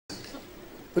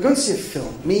We're going to see a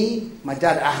film. Me, my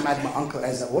dad Ahmad, my uncle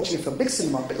Ezra, watching a film, big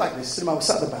cinema, a bit like this, cinema, we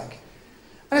sat at the back.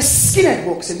 And a skinhead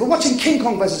walks in. We're watching King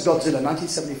Kong vs. Godzilla,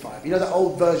 1975. You know that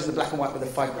old version, the black and white with the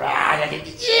fight? Yeah!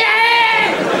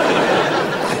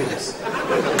 Fabulous.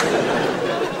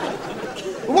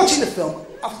 We're watching the film.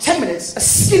 After 10 minutes, a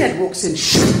skinhead walks in,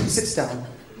 sits down.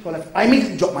 I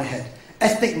immediately drop my head.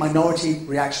 Ethnic minority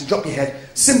reaction, drop your head.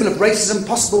 Symbol of racism,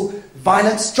 possible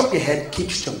violence, drop your head,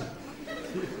 keep still.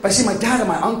 But I see my dad and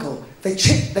my uncle, they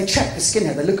check the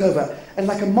skinhead, they look over, and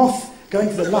like a moth going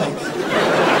to the light,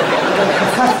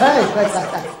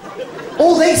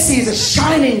 all they see is a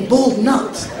shining bald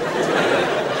nut.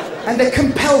 And they're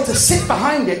compelled to sit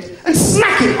behind it and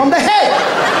smack it on the head.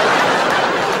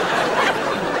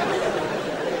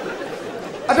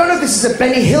 I don't know if this is a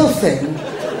Benny Hill thing,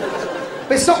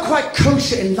 but it's not quite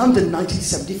kosher in London,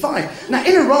 1975. Now,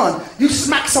 in Iran, you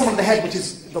smack someone on the head, which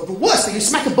is the worst thing. You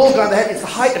smack a bald guy on the head, it's the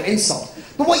height of insult.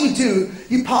 But what you do,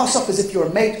 you pass off as if you're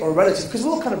a mate or a relative, because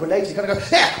we're all kind of related. You kind of go,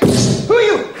 yeah, who are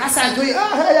you? Hassan, who are you?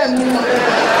 Oh,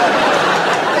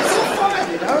 it's all fine,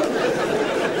 you know?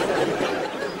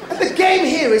 And the game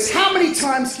here is how many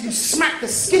times can you smack the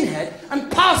skinhead and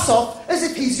pass off as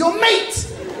if he's your mate?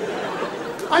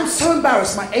 I'm so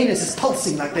embarrassed, my anus is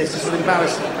pulsing like this, just with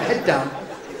embarrassment, my head down.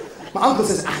 My uncle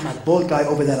says, Ahmad, bald guy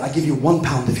over there, I give you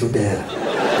 £1 if you dare.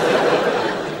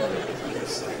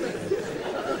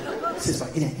 This is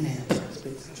like, in here.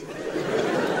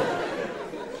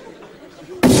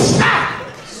 Ah!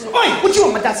 Oi, what do you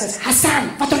want? My dad says, Hassan,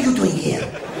 what are you doing here?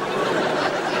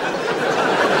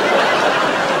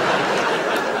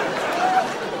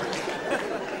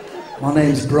 My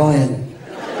name's Brian.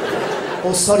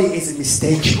 Oh, sorry, it's a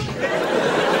mistake.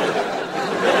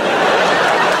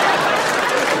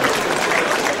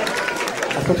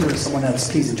 I've got to with someone else.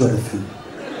 Please enjoy the film.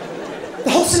 The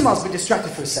whole cinema's been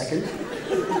distracted for a second.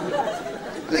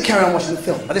 They carry on watching the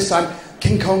film. By this time,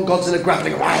 King Kong, Godzilla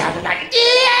grappling. Yeah!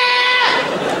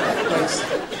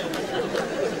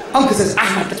 Uncle says,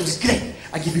 Ahmad, that was great.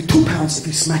 I give you £2 if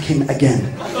you smack him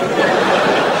again.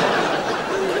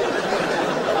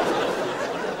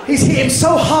 He's hit him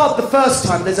so hard the first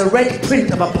time, there's a red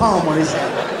print of a palm on his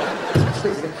head.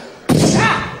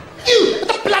 Ah! You! What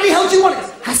the bloody hell do you want?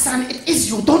 Hassan, it is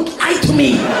you. Don't lie to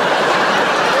me.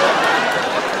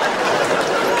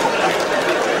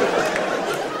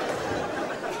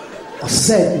 I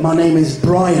said, my name is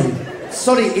Brian.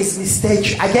 Sorry, it's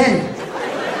mistake again.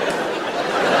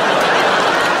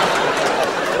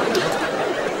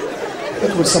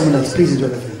 Look with someone else, please enjoy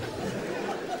the film.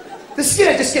 The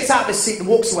skinhead just gets out of his seat and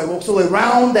walks all the way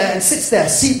around there and sits there,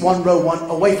 seat 1, row 1,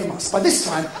 away from us. By this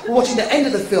time, we're watching the end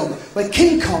of the film where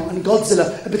King Kong and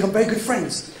Godzilla have become very good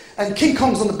friends. And King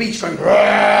Kong's on the beach going,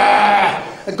 Rah!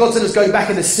 And Godzilla's going back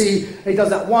in the sea, and he does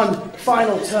that one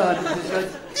final turn, and he's going,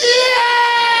 yeah!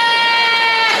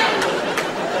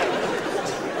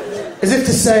 As if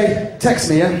to say, text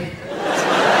me, yeah?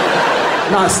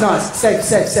 Nice, safe,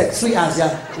 sweet as,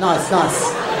 yeah? Nice.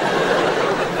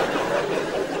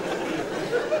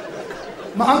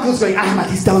 My uncle's going, Ahmad,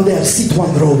 he's down there, seat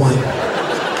 1, row 1. £5.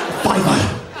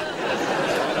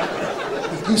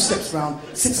 He goose steps round,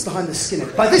 sits behind the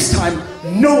skinhead. By this time,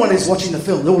 no one is watching the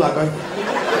film. They're all like going...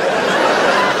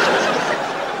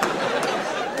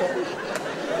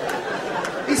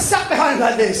 He sat behind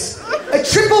like this. A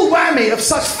triple whammy of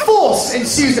such force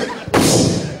ensues.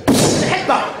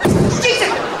 Headbutt.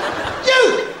 Jesus!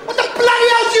 You! What the bloody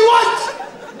hell do you want?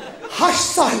 Hush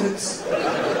silence.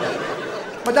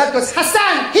 My dad goes,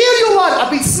 Hassan, here you are.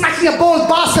 I've been smacking a bald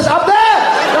bastard up there.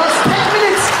 Last 10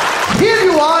 minutes. Here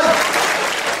you are.